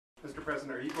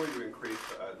President, are you going to increase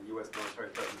the U.S. military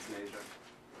presence in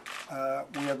Asia?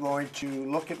 We are going to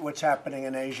look at what's happening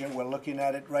in Asia. We're looking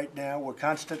at it right now. We're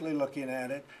constantly looking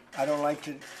at it. I don't like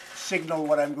to signal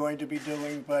what I'm going to be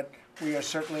doing, but we are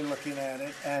certainly looking at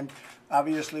it. And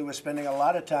obviously, we're spending a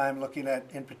lot of time looking at,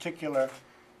 in particular,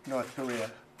 North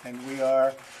Korea. And we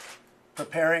are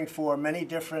preparing for many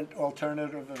different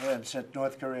alternative events at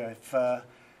North Korea. If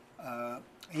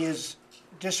he has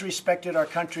disrespected our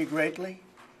country greatly,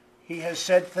 he has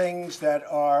said things that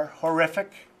are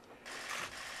horrific.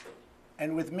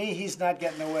 And with me, he's not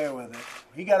getting away with it.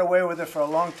 He got away with it for a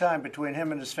long time between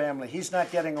him and his family. He's not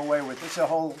getting away with it. It's a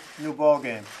whole new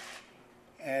ballgame.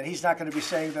 And he's not going to be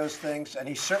saying those things, and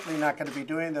he's certainly not going to be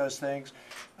doing those things.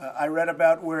 I read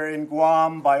about we're in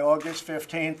Guam by August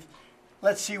 15th.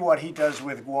 Let's see what he does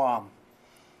with Guam.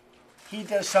 He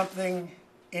does something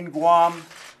in Guam.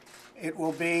 It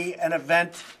will be an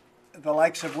event the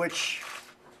likes of which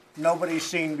nobody's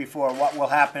seen before, what will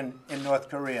happen in North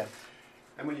Korea.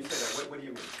 And when you say that, what do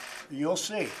you mean? You'll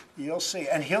see. You'll see.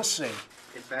 And he'll see.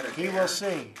 Is that a dare? He will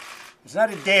see. It's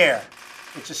not a dare.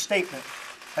 It's a statement.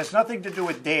 It has nothing to do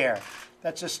with dare.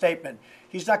 That's a statement.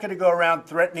 He's not going to go around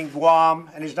threatening Guam,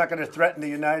 and he's not going to threaten the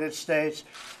United States,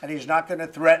 and he's not going to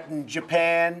threaten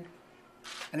Japan,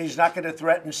 and he's not going to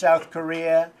threaten South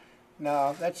Korea.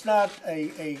 No, that's not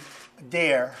a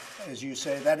dare, as you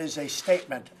say. That is a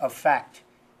statement of fact.